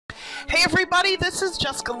Hey everybody, this is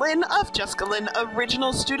Jessica Lynn of Jessica Lynn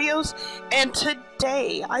Original Studios, and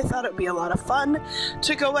today I thought it would be a lot of fun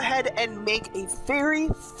to go ahead and make a very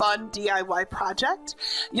fun DIY project.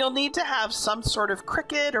 You'll need to have some sort of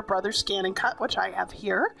Cricut or Brother ScanNCut, which I have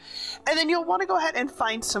here, and then you'll want to go ahead and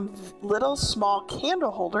find some little small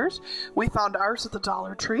candle holders. We found ours at the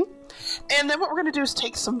Dollar Tree. And then what we're going to do is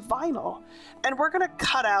take some vinyl, and we're going to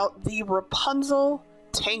cut out the Rapunzel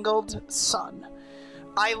Tangled Sun.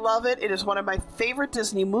 I love it. It is one of my favorite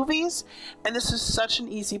Disney movies, and this is such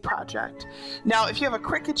an easy project. Now, if you have a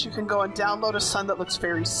Cricut, you can go and download a sun that looks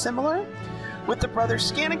very similar. With the Brother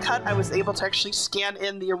ScanNCut, I was able to actually scan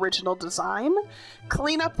in the original design,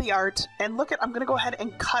 clean up the art, and look at, I'm going to go ahead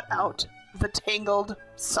and cut out the Tangled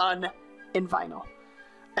Sun in vinyl.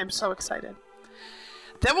 I'm so excited.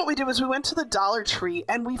 Then what we did was we went to the Dollar Tree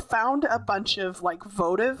and we found a bunch of like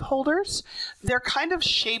votive holders. They're kind of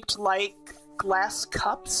shaped like glass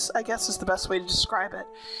cups, I guess is the best way to describe it.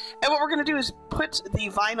 And what we're going to do is put the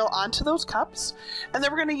vinyl onto those cups, and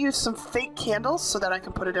then we're going to use some fake candles so that I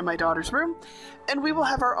can put it in my daughter's room, and we will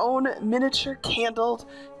have our own miniature candled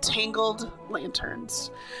tangled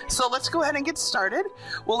lanterns. So let's go ahead and get started.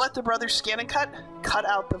 We'll let the Brother ScanNCut cut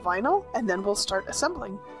out the vinyl, and then we'll start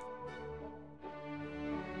assembling.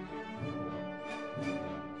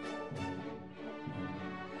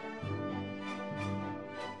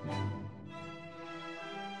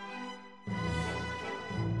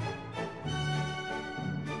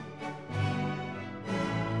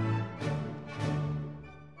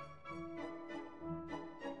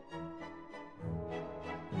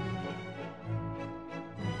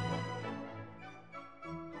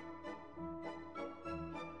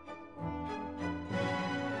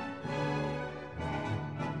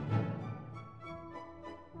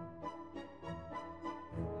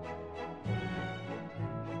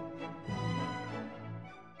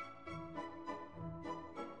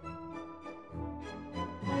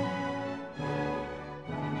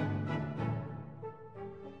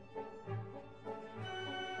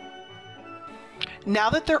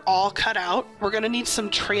 Now that they're all cut out, we're going to need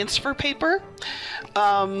some transfer paper.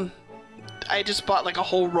 I just bought like a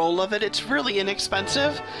whole roll of it. It's really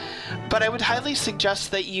inexpensive, but I would highly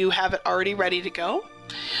suggest that you have it already ready to go.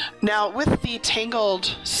 Now with the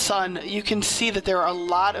Tangled Sun, you can see that there are a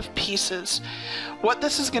lot of pieces. What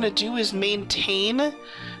this is going to do is maintain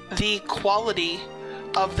the quality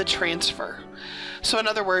of the transfer. So in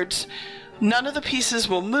other words, none of the pieces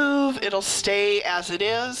will move. It'll stay as it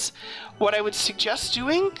is. What I would suggest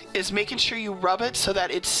doing is making sure you rub it so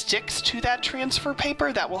that it sticks to that transfer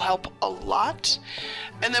paper. That will help a lot.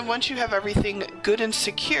 And then once you have everything good and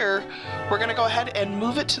secure, we're going to go ahead and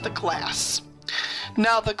move it to the glass.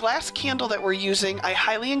 Now the glass candle that we're using, I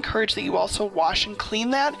highly encourage that you also wash and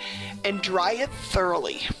clean that and dry it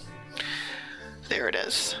thoroughly. There it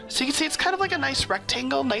is. So you can see it's kind of like a nice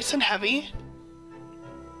rectangle, nice and heavy.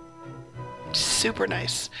 Super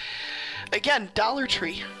nice. Again, Dollar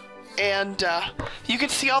Tree. And you can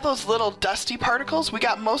see all those little dusty particles. We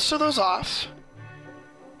got most of those off.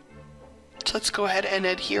 So let's go ahead and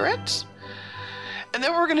adhere it. And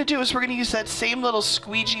then what we're going to do is we're going to use that same little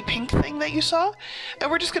squeegee pink thing that you saw. And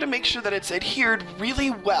we're just going to make sure that it's adhered really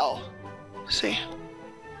well. See?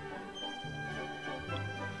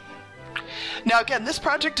 Now again, this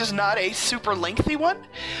project is not a super lengthy one,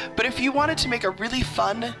 but if you wanted to make a really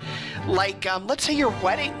fun, like let's say your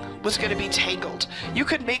wedding was going to be tangled, you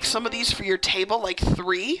could make some of these for your table, like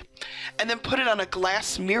 3, and then put it on a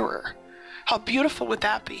glass mirror. How beautiful would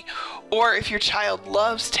that be? Or if your child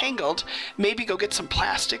loves Tangled, maybe go get some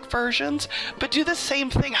plastic versions, but do the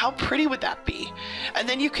same thing. How pretty would that be? And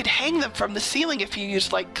then you could hang them from the ceiling if you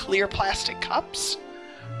use like clear plastic cups.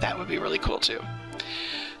 That would be really cool too.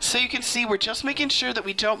 So you can see we're just making sure that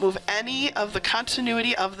we don't move any of the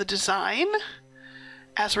continuity of the design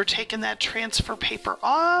as we're taking that transfer paper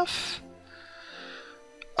off.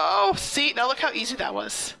 Oh, see, now look how easy that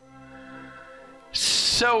was.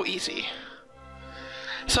 So easy.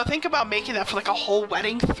 So think about making that for like a whole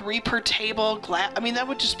wedding, 3 per table, glass. I mean, that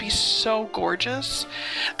would just be so gorgeous.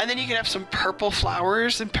 And then you can have some purple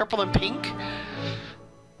flowers and purple and pink.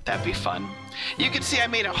 That'd be fun. You can see I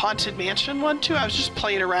made a Haunted Mansion one too. I was just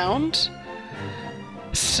playing around.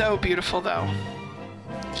 So beautiful though.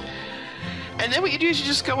 And then what you do is you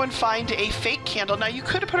just go and find a fake candle. Now you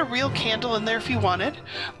could have put a real candle in there if you wanted,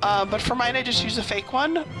 but for mine I just used a fake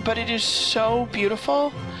one. But it is so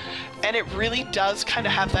beautiful, and it really does kind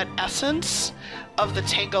of have that essence of the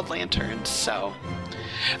Tangled lanterns. So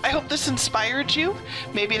I hope this inspired you.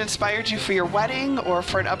 Maybe it inspired you for your wedding or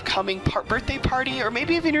for an upcoming birthday party, or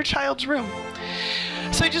maybe even your child's room.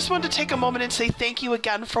 So I just wanted to take a moment and say thank you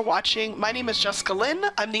again for watching. My name is Jessica Lynn.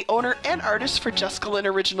 I'm the owner and artist for Jessica Lynn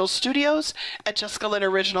Original Studios at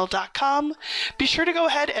JessicaLynnOriginal.com. Be sure to go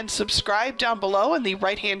ahead and subscribe down below in the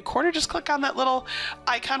right-hand corner. Just click on that little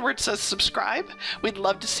icon where it says subscribe. We'd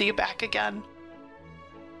love to see you back again.